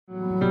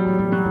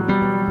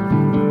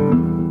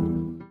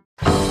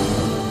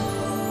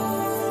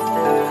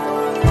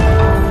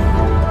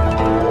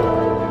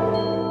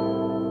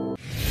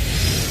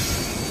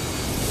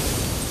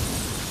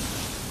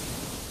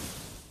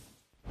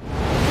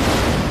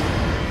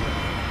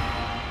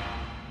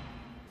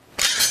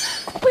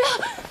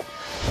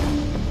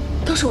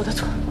都是我的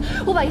错，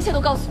我把一切都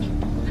告诉你。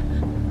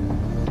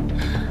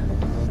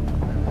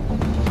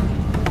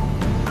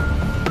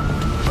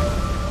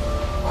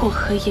我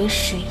和严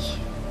神医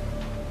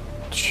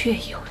确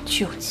有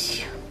旧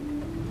情。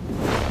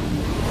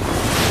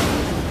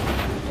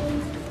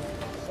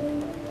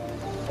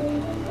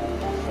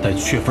带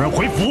阙夫人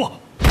回府。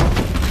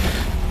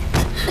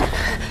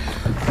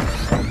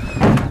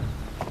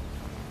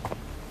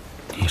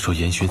你说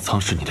严寻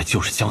苍是你的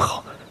旧识相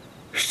好，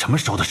什么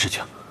时候的事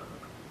情？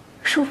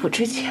入府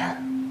之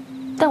前，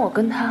但我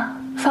跟他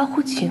发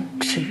乎情，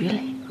止于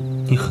礼。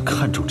你很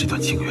看重这段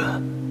情缘，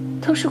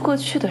都是过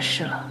去的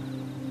事了。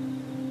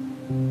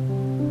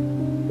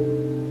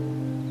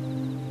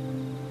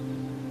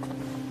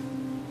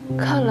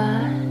看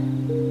来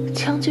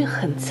将军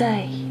很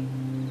在意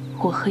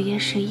我和严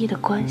神医的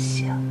关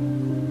系啊。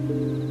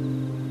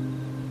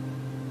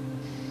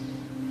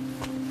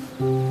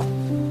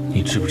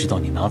你知不知道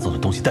你拿走的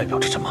东西代表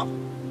着什么？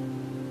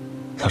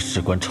它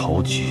事关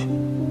朝局，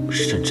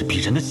甚至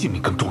比人的性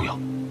命更重要。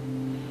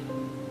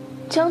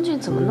将军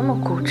怎么那么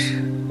固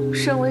执，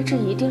认为这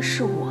一定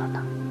是我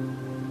呢？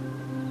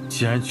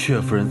既然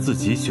阙夫人自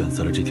己选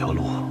择了这条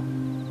路，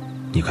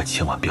你可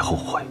千万别后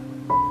悔。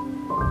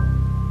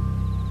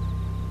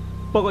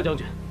报告将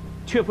军，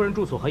阙夫人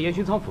住所和严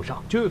寻苍府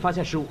上均未发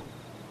现失物。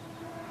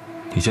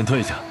你先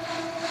退下。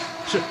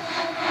是。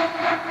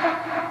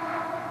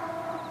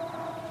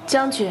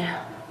将军，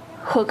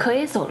我可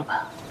以走了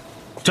吧？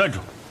站住！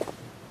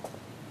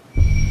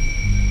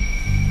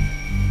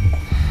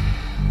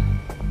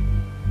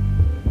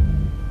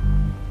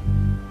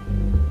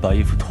把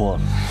衣服脱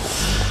了，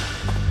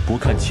不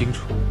看清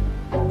楚，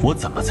我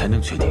怎么才能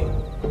确定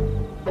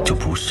就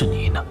不是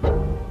你呢？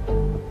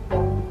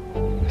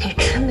你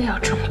真的要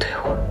这么对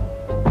我？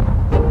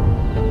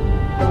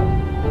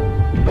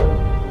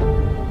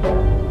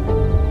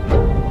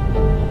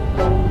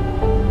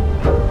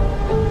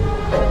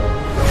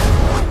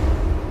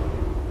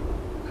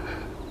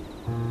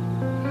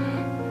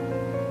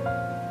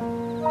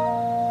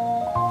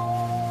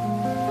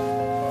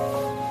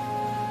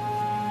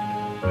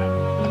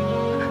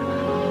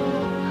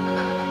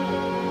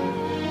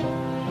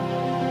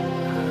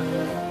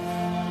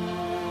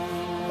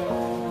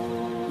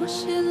我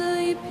写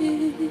了一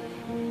笔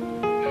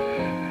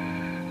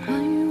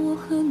关于我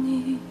和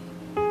你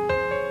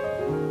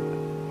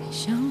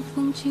相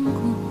逢经过，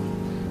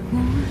我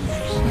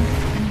想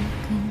会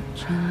更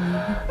着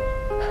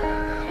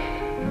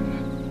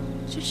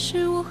你，只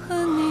是我和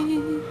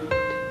你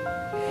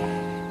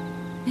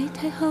没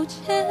太好结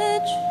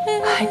局，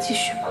还继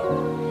续吗？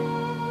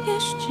也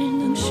许只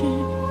能是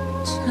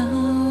巧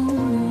遇。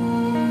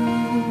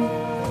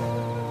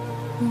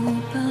我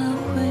把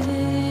回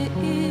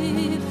忆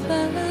翻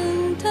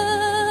得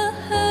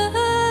很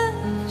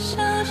小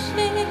心，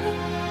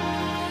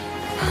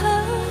它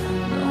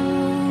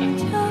弄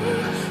掉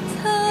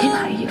你满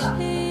意了？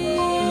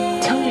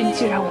将军既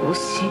然无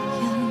心，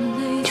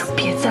就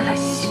别再来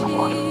戏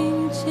我了。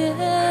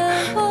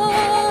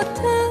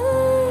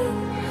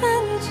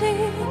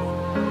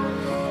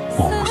我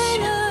无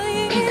心，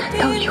你难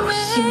道有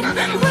心吗？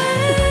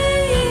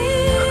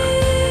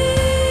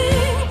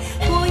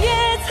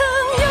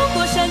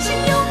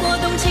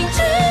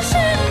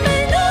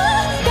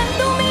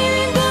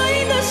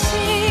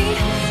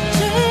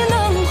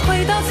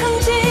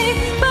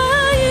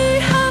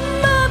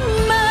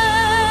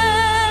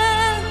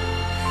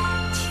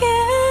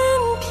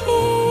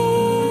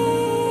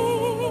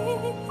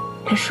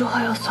人说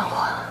话要算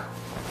话，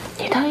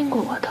你答应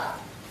过我的，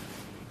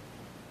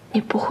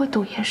你不会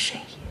动严神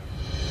医。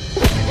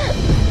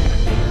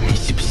你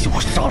信不信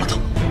我杀了他？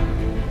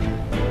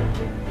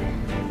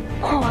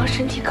霍王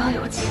身体刚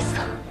有起色，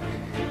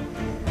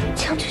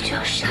将军就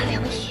要杀良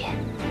爷。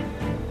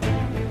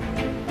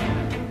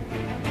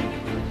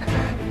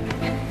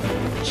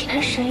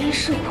严神医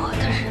是我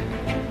的人，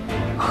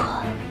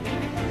我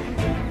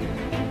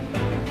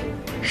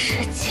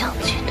是将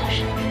军的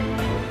人。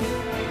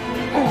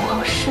穆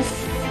王是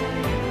死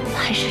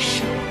还是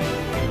生，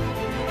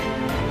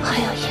还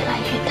要依赖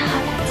于他来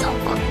操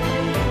控。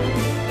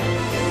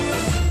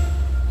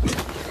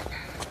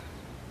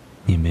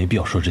你没必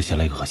要说这些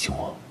来恶心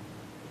我。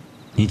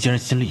你既然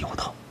心里有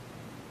他，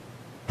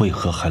为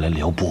何还来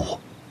撩拨我？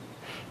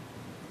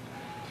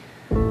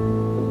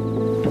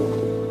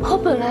我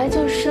本来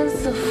就身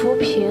似浮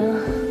萍，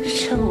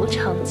身无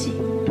长技，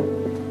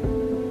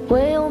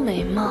唯有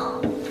美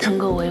貌能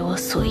够为我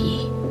所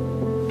依。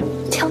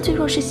将军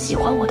若是喜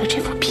欢我的这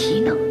副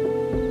皮呢，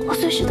我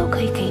随时都可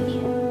以给你。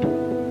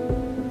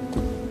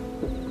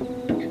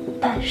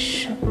但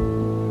是，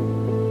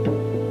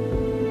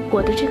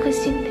我的这颗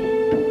心里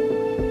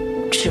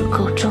只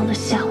够装得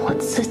下我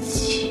自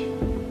己。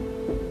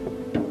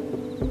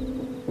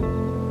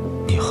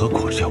你何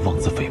苦这样妄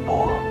自菲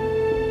薄，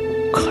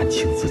看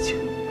清自己？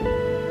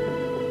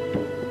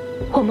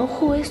我们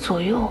互为所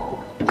用，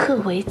各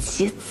为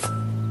其子，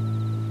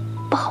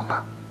不好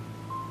吗？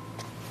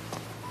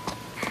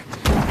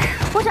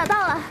我找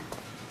到了，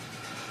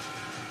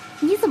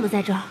你怎么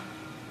在这儿？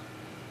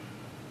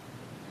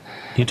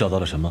你找到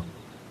了什么？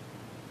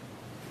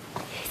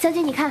将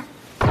军，你看，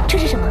这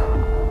是什么？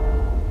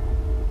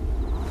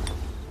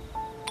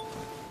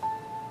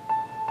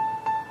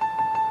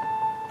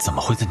怎么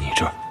会在你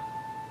这儿？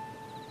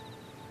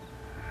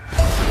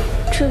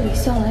这里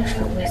向来守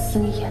卫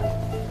森严，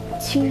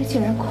今日竟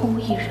然空无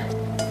一人。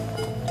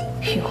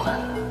云焕，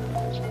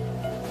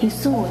你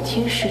送我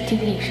天时地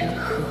利人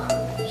和，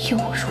诱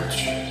我入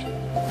局，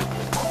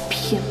我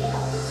偏不。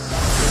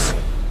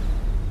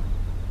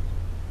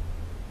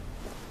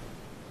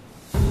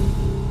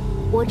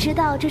我知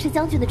道这是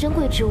将军的珍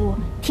贵之物，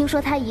听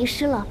说他遗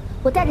失了，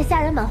我带着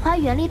下人满花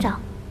园里找，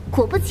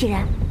果不其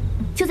然，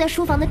就在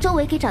书房的周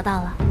围给找到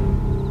了。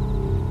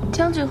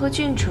将军和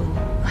郡主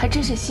还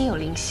真是心有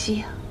灵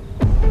犀啊！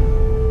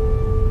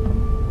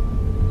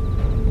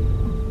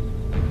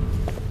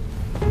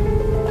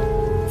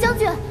将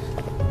军，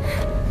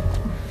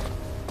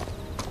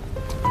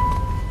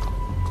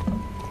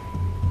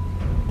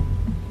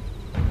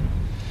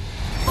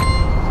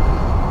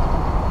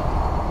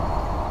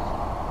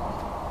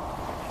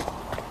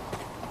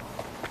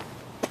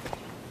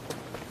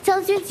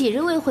将军几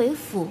日未回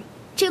府，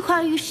这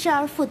块玉失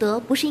而复得，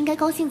不是应该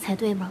高兴才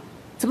对吗？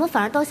怎么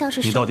反而倒像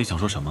是……你到底想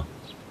说什么？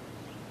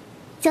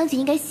将军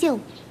应该谢我。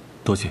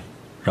多谢，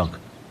让开。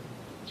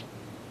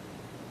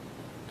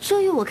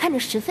这玉我看着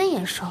十分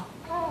眼熟，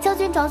将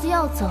军着急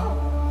要走，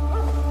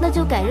那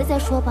就改日再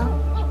说吧。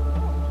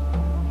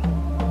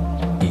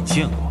你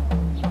见过？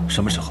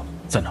什么时候？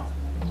在哪儿？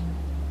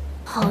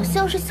好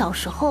像是小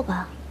时候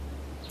吧，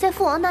在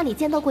父王那里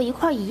见到过一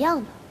块一样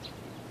的，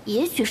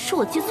也许是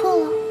我记错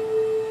了。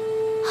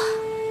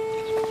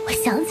我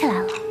想起来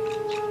了，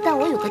但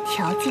我有个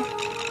条件。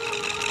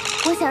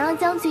我想让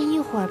将军一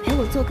会儿陪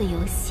我做个游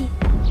戏。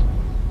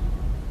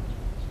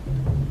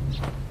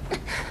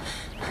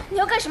你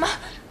要干什么？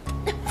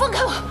放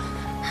开我！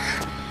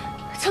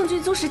将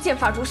军宗室剑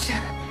法如神，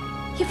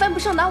也犯不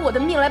上拿我的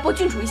命来博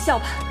郡主一笑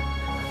吧。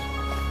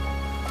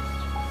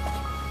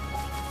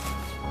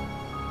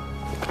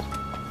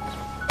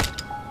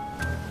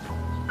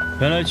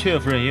原来阙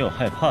夫人也有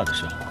害怕的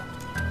时候。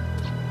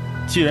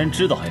既然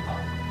知道害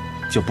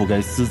怕，就不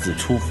该私自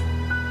出府，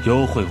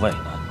幽会外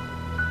难。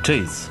这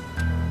一次，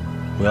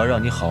我要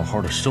让你好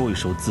好的收一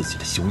收自己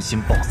的雄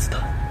心豹子胆。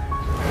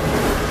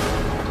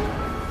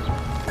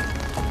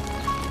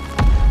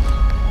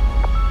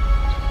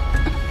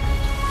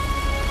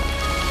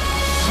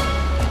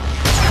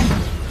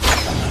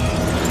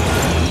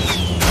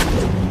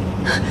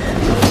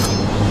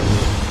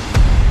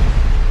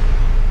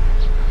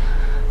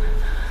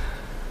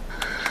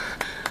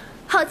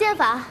好剑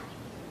法，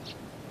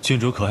郡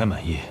主可还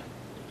满意？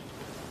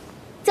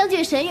将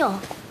军神勇，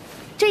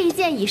这一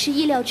剑已是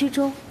意料之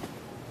中。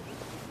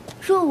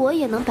若我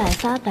也能百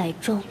发百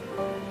中，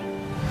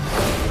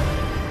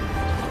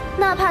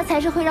哪怕才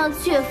是会让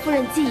阙夫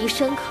人记忆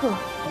深刻，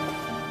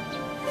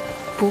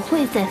不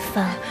会再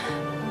犯。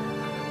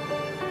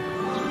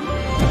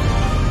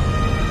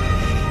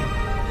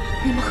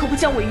你们何不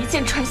将我一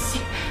剑穿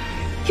心，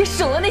也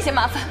省了那些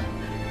麻烦？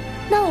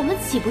那我们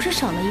岂不是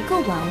少了一个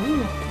玩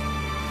物？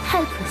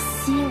太可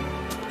惜了。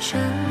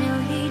春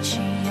柳一枝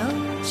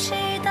又起，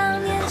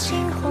当年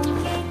惊鸿一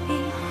笔，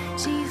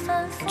几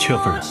番阙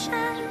夫人，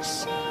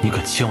你可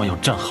千万要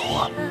站好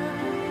啊！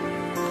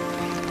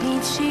一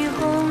骑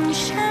红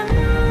尘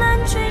难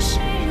追是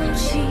柔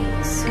情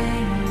岁月，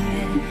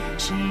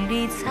十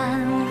里残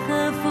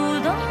荷浮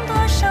动多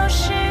少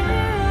失落。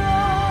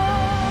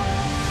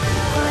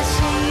花前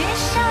月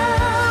下，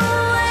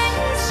为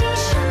情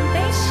深悲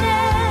切，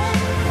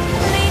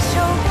离愁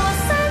过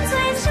三醉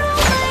酒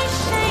为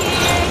谁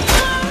人？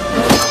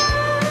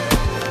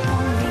梦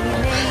里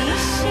泪一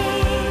袭，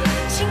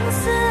青丝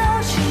傲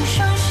情霜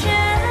雪。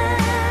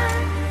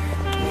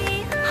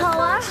好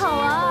玩好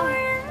玩，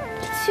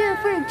阙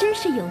夫人真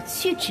是有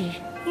趣之人。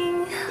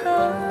银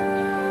河。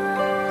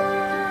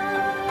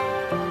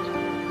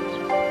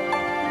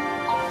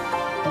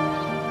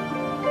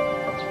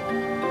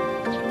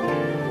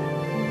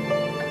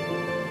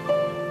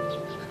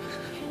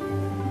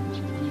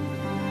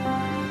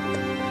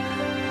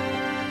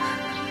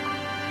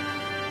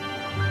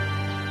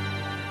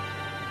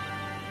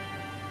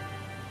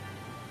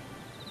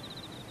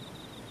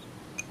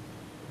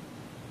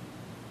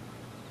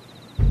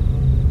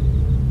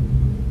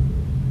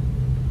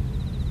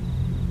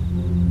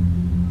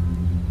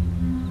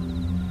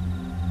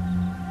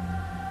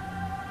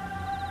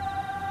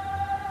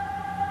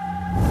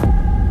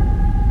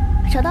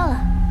找到了，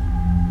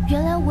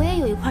原来我也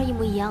有一块一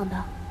模一样的。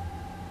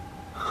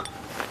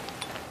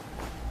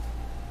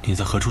你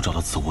在何处找到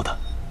此物的？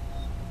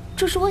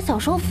这是我小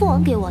时候父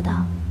王给我的，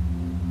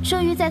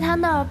这玉在他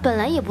那儿本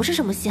来也不是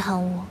什么稀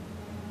罕物，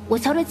我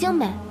瞧着精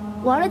美，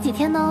玩了几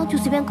天呢，就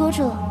随便搁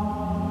置了。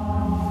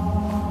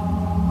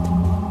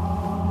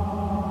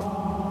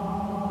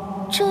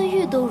这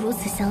玉都如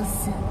此相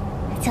似，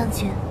将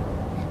军，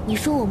你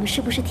说我们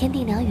是不是天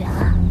定良缘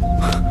啊？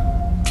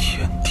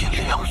天定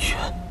良缘。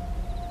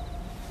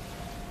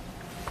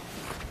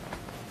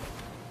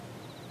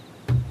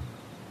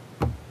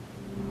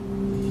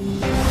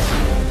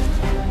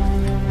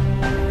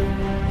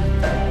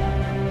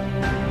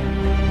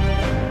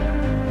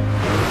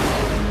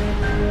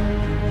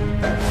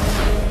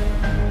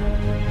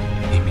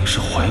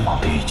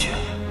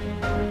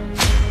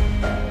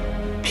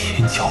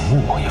连角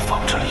木王也仿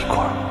制了一块。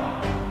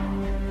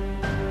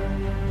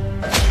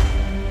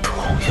同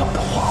样的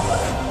花纹，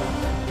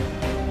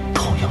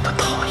同样的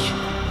塔印，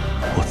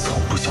我从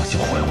不相信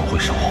怀文会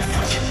伤亡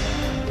父亲。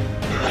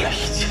原来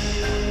一切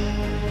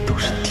都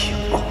是天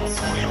公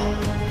作乐。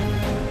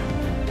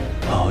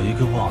好一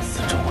个望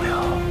死忠良，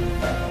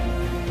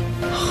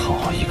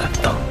好一个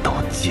当道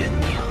奸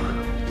佞。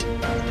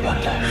原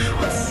来如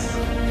此。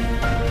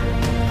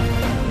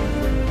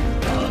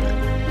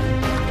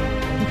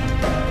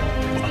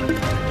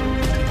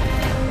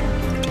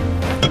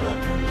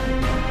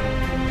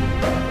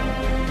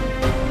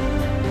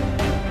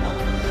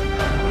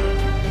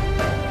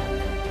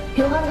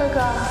云焕哥哥，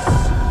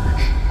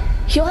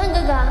云焕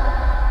哥哥，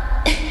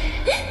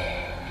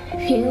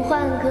云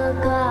焕哥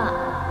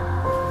哥。